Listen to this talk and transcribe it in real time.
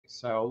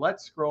So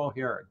let's scroll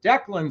here.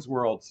 Declan's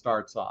World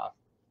starts off.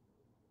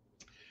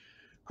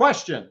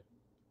 Question.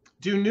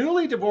 Do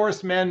newly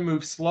divorced men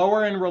move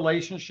slower in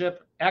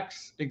relationship?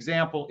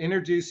 Example,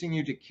 introducing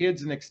you to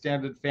kids and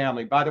extended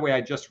family. By the way,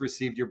 I just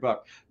received your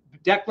book.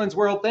 Declan's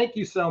World, thank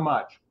you so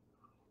much.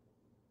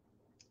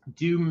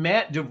 Do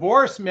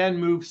divorced men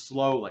move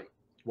slowly?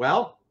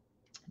 Well,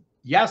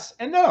 yes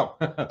and no.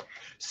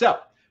 So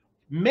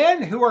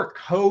men who are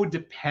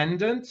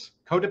codependent,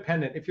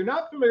 if you're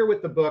not familiar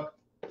with the book,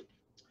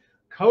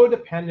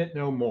 Codependent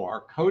No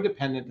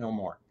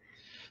More,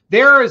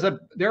 there is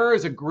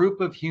a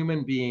group of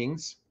human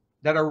beings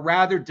that are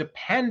rather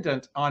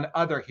dependent on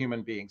other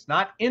human beings,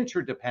 not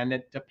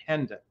interdependent,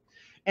 dependent.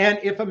 And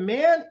if a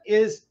man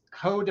is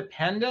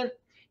codependent,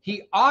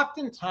 he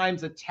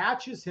oftentimes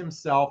attaches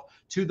himself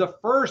to the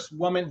first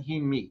woman he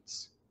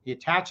meets. He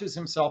attaches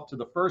himself to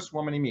the first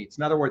woman he meets.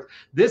 In other words,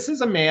 this is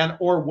a man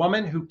or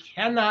woman who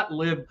cannot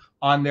live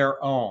on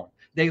their own.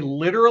 They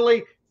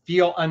literally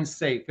feel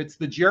unsafe. It's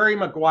the Jerry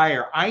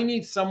Maguire. I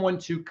need someone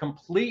to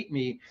complete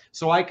me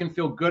so I can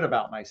feel good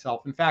about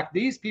myself. In fact,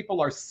 these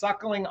people are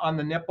suckling on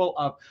the nipple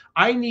of,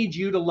 I need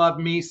you to love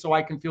me so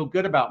I can feel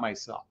good about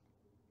myself.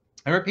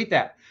 I repeat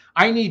that.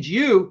 I need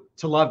you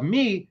to love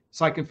me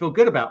so I can feel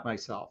good about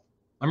myself.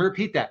 I'm going to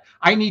repeat that.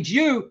 I need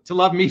you to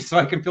love me so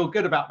I can feel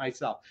good about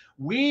myself.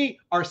 We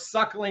are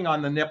suckling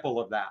on the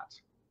nipple of that.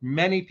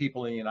 Many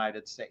people in the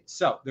United States.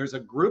 So there's a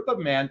group of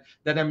men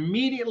that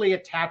immediately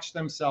attach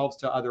themselves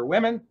to other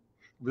women.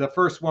 The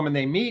first woman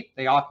they meet,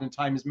 they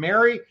oftentimes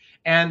marry,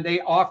 and they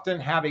often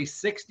have a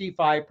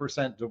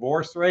 65%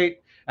 divorce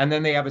rate. And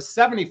then they have a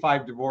 75%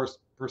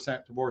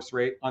 divorce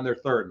rate on their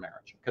third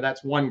marriage. Okay,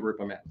 that's one group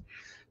of men.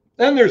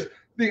 Then there's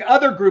the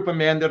other group of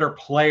men that are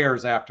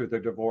players after their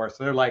divorce.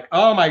 They're like,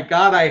 oh my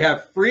God, I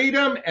have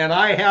freedom and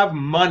I have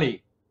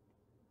money.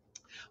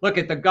 Look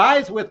at the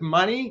guys with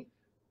money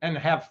and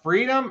have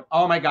freedom.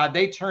 Oh my God,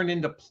 they turn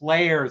into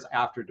players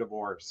after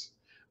divorce.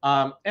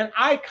 And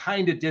I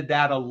kind of did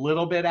that a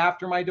little bit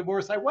after my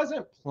divorce. I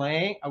wasn't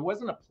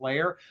a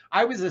player.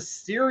 I was a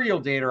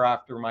serial dater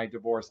after my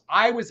divorce.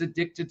 I was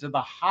addicted to the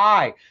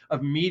high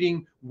of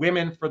meeting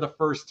women for the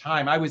first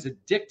time. I was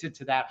addicted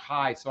to that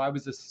high. So I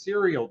was a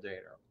serial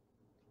dater.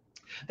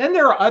 Then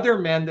there are other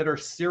men that are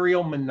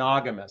serial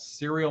monogamous.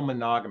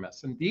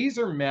 And these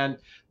are men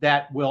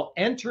that will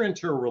enter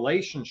into a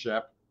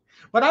relationship.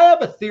 But I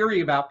have a theory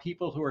about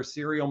people who are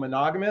serial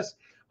monogamous.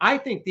 I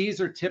think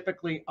these are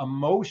typically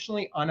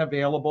emotionally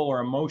unavailable or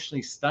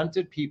emotionally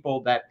stunted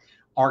people that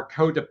are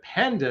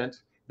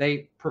codependent.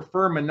 They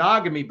prefer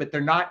monogamy, but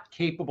they're not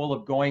capable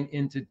of going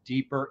into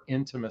deeper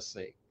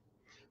intimacy.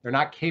 Then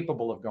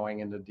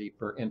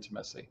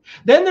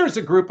there's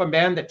a group of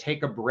men that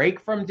take a break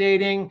from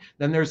dating.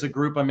 Then there's a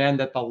group of men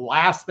that the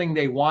last thing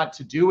they want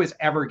to do is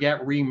ever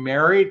get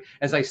remarried.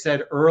 As I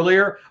said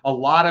earlier, a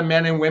lot of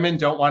men and women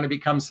don't want to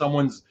become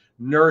someone's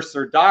nurse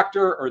or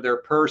doctor or their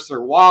purse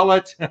or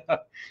wallet.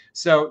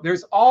 So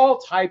there's all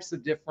types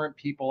of different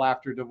people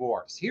after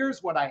divorce.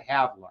 Here's what I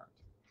have learned.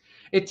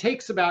 It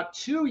takes about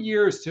 2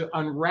 years to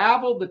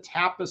unravel the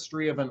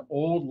tapestry of an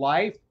old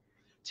life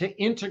to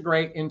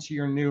integrate into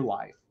your new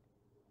life.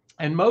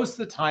 And most of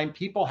the time,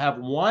 people have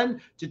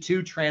 1 to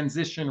 2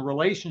 transition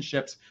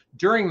relationships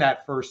during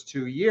that first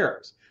 2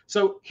 years.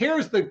 So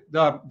here's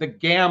the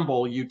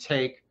gamble you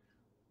take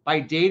by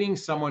dating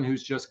someone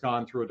who's just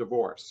gone through a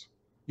divorce.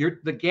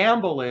 The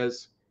gamble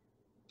is,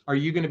 are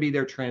you going to be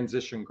their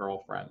transition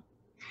girlfriend?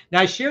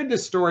 Now, I shared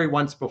this story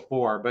once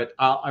before, but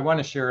I want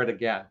to share it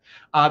again.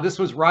 This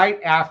was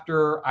right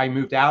after I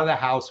moved out of the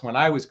house when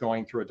I was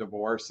going through a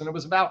divorce. And it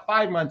was about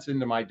 5 months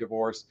into my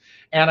divorce.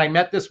 And I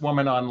met this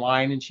woman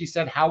online and she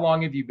said, how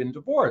long have you been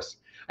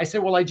divorced? I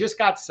said, well, I just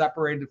got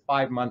separated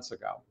 5 months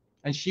ago.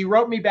 And she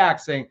wrote me back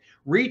saying,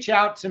 reach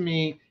out to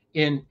me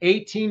in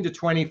 18 to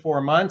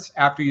 24 months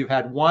after you've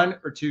had 1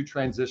 or 2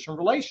 transition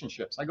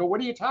relationships. I go,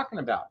 what are you talking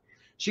about?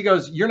 She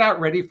goes, you're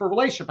not ready for a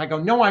relationship. I go,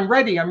 no, I'm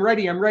ready.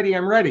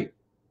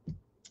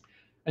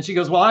 And she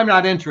goes, well, I'm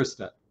not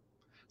interested.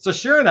 So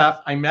sure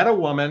enough, I met a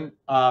woman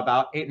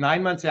about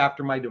 8-9 months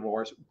after my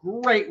divorce.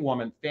 Great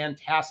woman,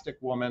 fantastic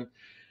woman.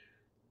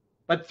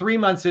 But 3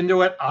 months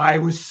into it, I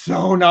was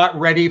so not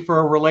ready for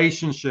a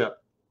relationship.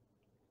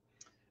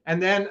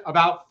 And then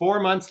about 4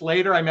 months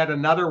later, I met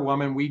another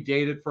woman. We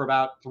dated for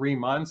about 3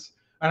 months,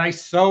 and I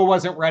so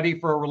wasn't ready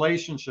for a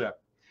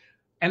relationship.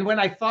 And when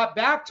I thought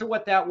back to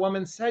what that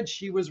woman said,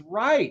 she was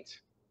right.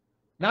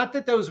 Not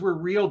that those were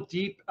real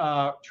deep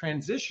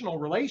transitional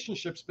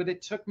relationships, but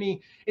it took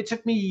me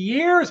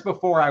years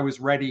before I was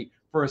ready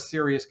for a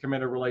serious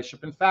committed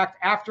relationship. In fact,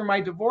 after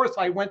my divorce,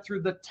 I went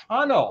through the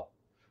tunnel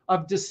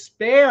of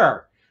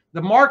despair.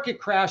 The market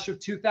crash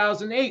of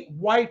 2008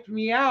 wiped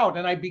me out,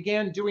 and I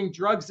began doing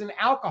drugs and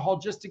alcohol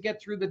just to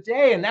get through the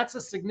day. And that's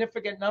a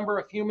significant number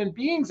of human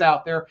beings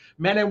out there,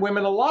 men and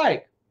women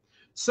alike.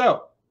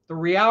 So the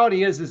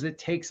reality is it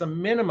takes a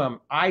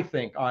minimum, I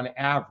think, on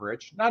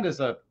average, not as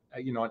an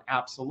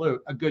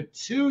absolute, a good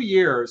 2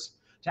 years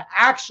to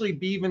actually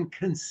even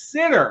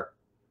consider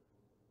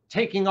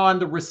taking on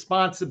the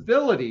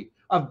responsibility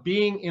of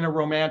being in a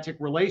romantic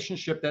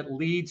relationship that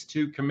leads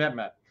to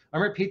commitment. I'm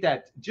going to repeat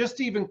that. Just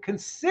to even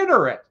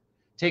consider it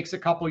takes a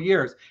couple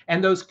years.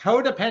 And those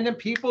codependent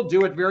people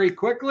do it very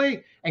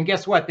quickly. And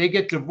guess what? They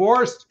get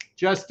divorced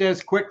just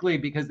as quickly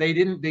because they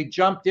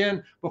jumped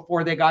in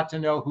before they got to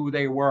know who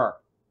they were.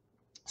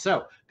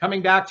 So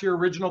coming back to your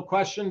original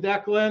question,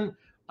 Declan,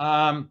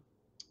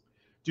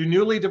 do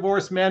newly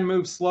divorced men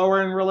move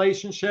slower in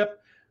relationship?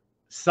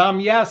 Some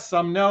yes,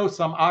 some no,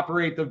 some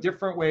operate the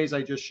different ways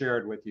I just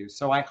shared with you.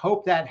 So I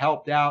hope that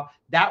helped out.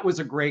 That was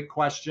a great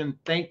question.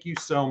 Thank you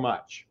so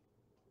much.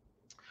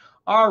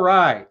 All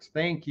right,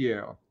 thank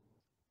you.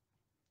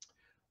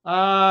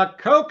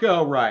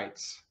 Coco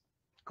writes,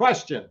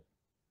 question.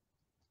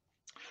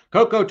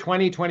 Coco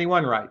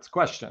 2021 writes,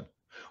 question.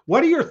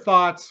 What are your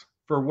thoughts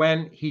for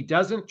when he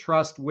doesn't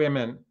trust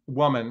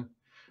woman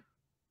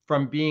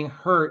from being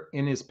hurt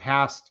in his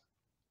past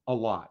a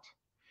lot?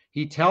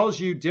 He tells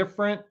you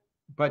different,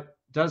 but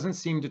doesn't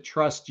seem to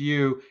trust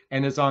you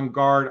and is on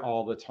guard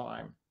all the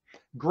time.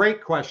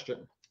 Great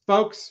question.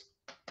 Folks,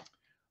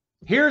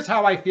 here's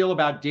how I feel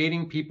about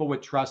dating people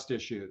with trust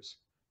issues.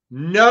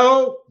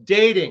 No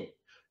dating.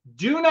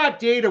 Do not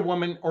date a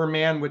woman or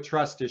man with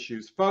trust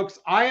issues. Folks,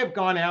 I have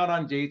gone out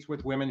on dates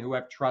with women who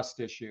have trust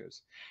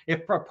issues.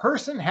 If a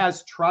person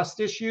has trust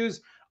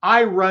issues,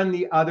 I run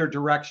the other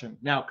direction.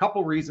 Now, a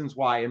couple reasons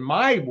why. In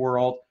my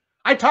world,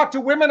 I talk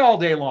to women all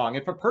day long.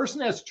 If a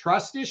person has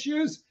trust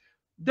issues,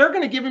 they're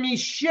going to give me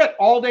shit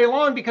all day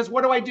long because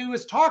what do I do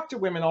is talk to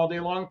women all day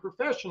long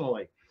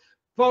professionally.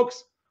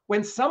 Folks,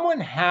 when someone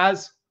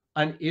has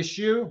an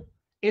issue,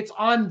 it's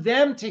on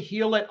them to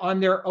heal it on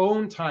their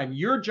own time.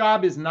 Your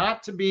job is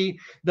not to be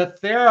the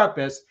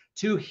therapist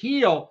to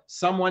heal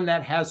someone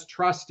that has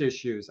trust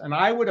issues. And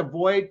I would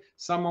avoid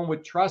someone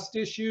with trust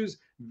issues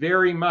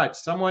very much.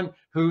 Someone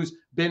who's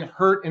been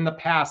hurt in the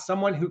past,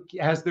 someone who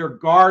has their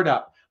guard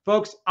up.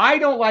 Folks, I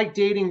don't like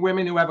dating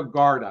women who have a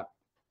guard up.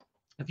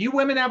 If you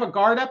women have a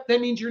guard up, that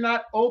means you're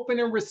not open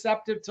and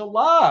receptive to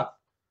love.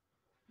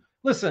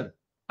 Listen,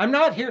 I'm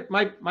not here.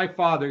 My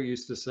father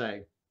used to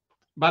say,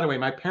 by the way,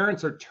 my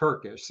parents are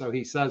Turkish, so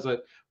he says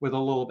it with a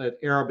little bit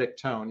Arabic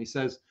tone. He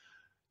says,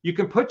 you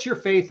can put your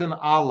faith in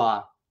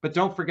Allah, but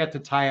don't forget to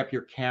tie up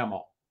your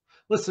camel.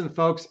 Listen,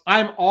 folks,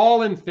 I'm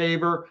all in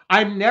favor.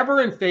 I'm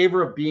never in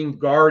favor of being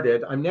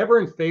guarded. I'm never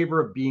in favor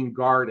of being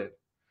guarded.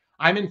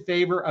 I'm in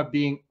favor of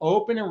being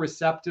open and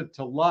receptive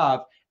to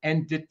love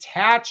and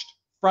detached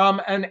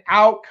from an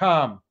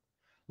outcome.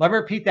 Let me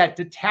repeat that,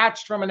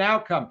 detached from an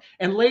outcome.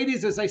 And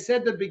ladies, as I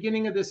said at the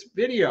beginning of this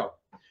video,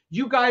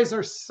 you guys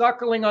are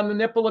suckling on the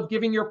nipple of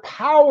giving your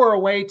power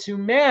away to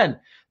men.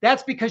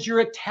 That's because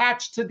you're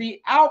attached to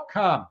the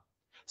outcome.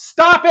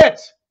 Stop it.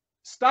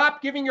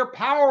 Stop giving your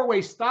power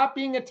away. Stop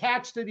being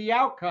attached to the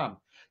outcome.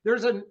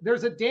 There's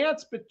a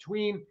dance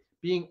between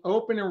being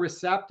open and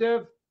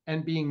receptive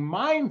and being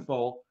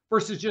mindful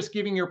versus just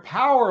giving your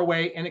power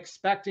away and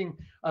expecting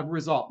a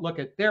result. Look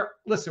at there.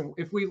 Listen,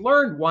 if we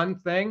learned one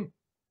thing,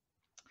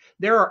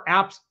 there are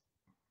apps.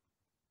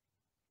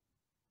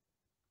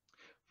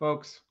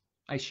 Folks,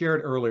 I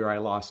shared earlier, I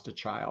lost a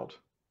child,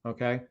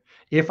 okay?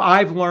 If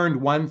I've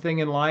learned one thing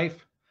in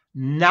life,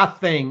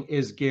 nothing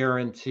is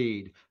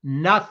guaranteed.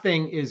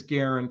 Nothing is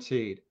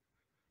guaranteed.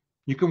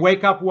 You can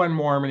wake up one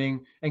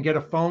morning and get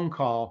a phone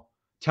call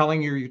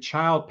telling you your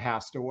child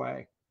passed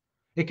away.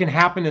 It can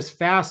happen as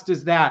fast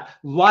as that.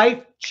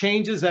 Life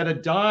changes at a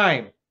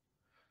dime.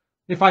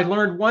 If I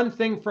learned one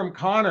thing from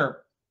Connor,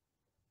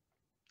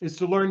 is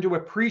to learn to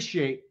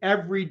appreciate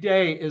every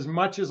day as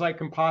much as I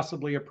can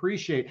possibly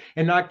appreciate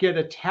and not get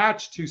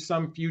attached to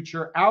some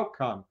future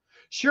outcome.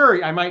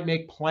 Sure, I might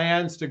make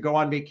plans to go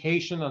on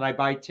vacation and I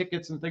buy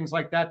tickets and things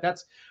like that.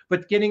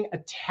 But getting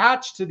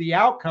attached to the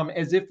outcome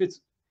as if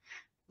it's,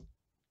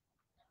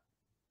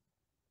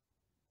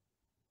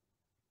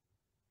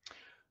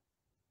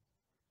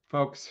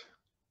 folks,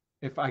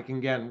 if I can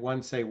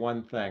again say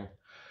one thing,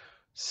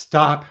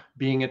 stop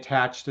being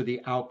attached to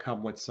the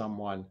outcome with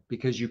someone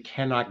because you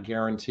cannot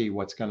guarantee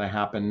what's going to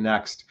happen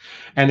next.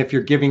 And if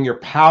you're giving your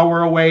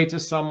power away to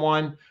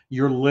someone,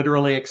 you're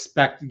literally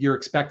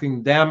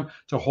expecting them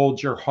to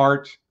hold your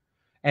heart.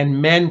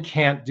 And men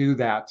can't do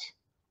that.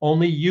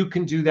 Only you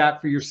can do that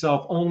for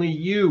yourself. Only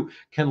you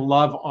can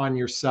love on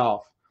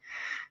yourself.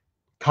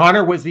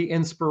 Connor was the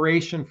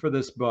inspiration for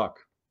this book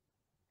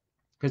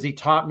because he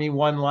taught me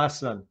one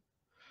lesson.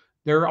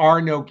 There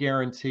are no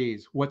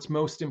guarantees. What's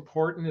most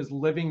important is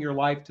living your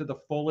life to the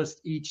fullest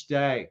each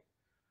day.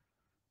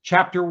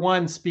 Chapter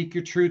 1, speak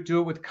your truth, do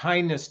it with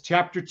kindness.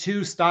 Chapter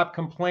 2, stop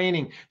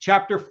complaining.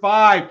 Chapter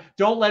 5,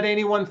 don't let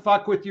anyone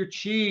fuck with your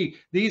chi.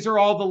 These are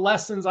all the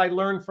lessons I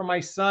learned from my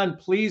son.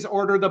 Please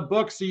order the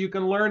book so you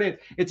can learn it.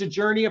 It's a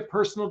journey of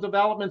personal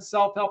development,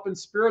 self-help, and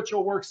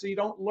spiritual work so you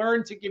don't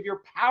learn to give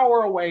your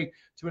power away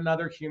to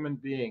another human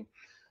being.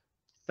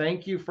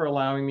 Thank you for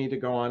allowing me to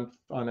go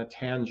on a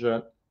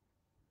tangent.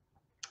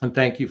 And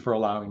thank you for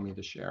allowing me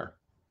to share.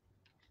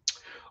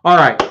 All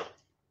right.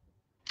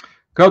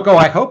 Coco,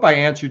 I hope I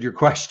answered your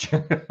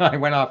question. I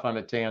went off on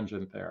a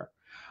tangent there.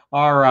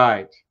 All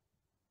right.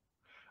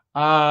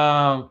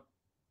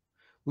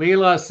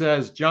 Leela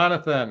says,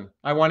 Jonathan,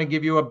 I want to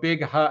give you a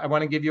big hug. I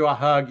want to give you a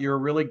hug. You're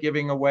really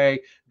giving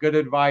away good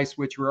advice,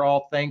 which we're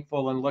all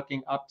thankful and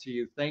looking up to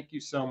you. Thank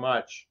you so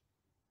much.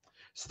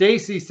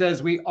 Stacy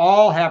says, we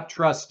all have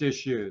trust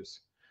issues.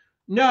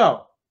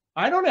 No,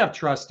 I don't have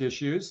trust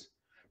issues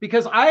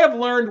because I have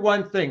learned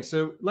one thing.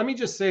 So let me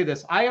just say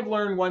this. I have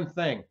learned one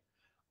thing.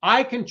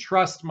 I can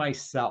trust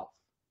myself.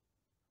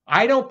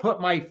 I don't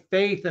put my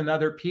faith in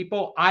other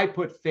people. I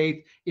put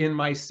faith in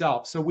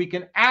myself. So we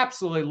can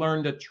absolutely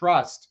learn to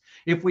trust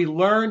if we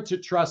learn to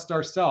trust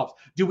ourselves.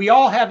 Do we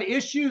all have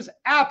issues?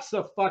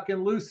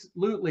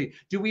 Abso-fucking-lutely.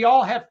 Do we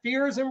all have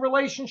fears in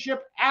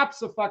relationship?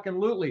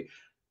 Abso-fucking-lutely.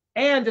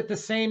 And at the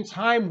same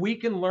time, we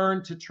can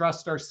learn to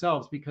trust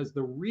ourselves because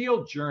the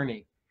real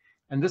journey,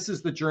 and this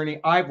is the journey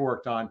I've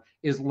worked on,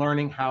 is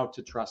learning how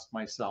to trust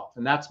myself.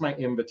 And that's my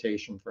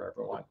invitation for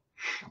everyone.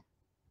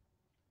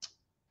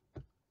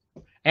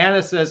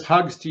 Anna says,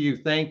 hugs to you.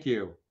 Thank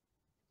you.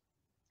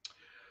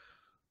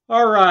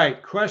 All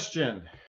right, question.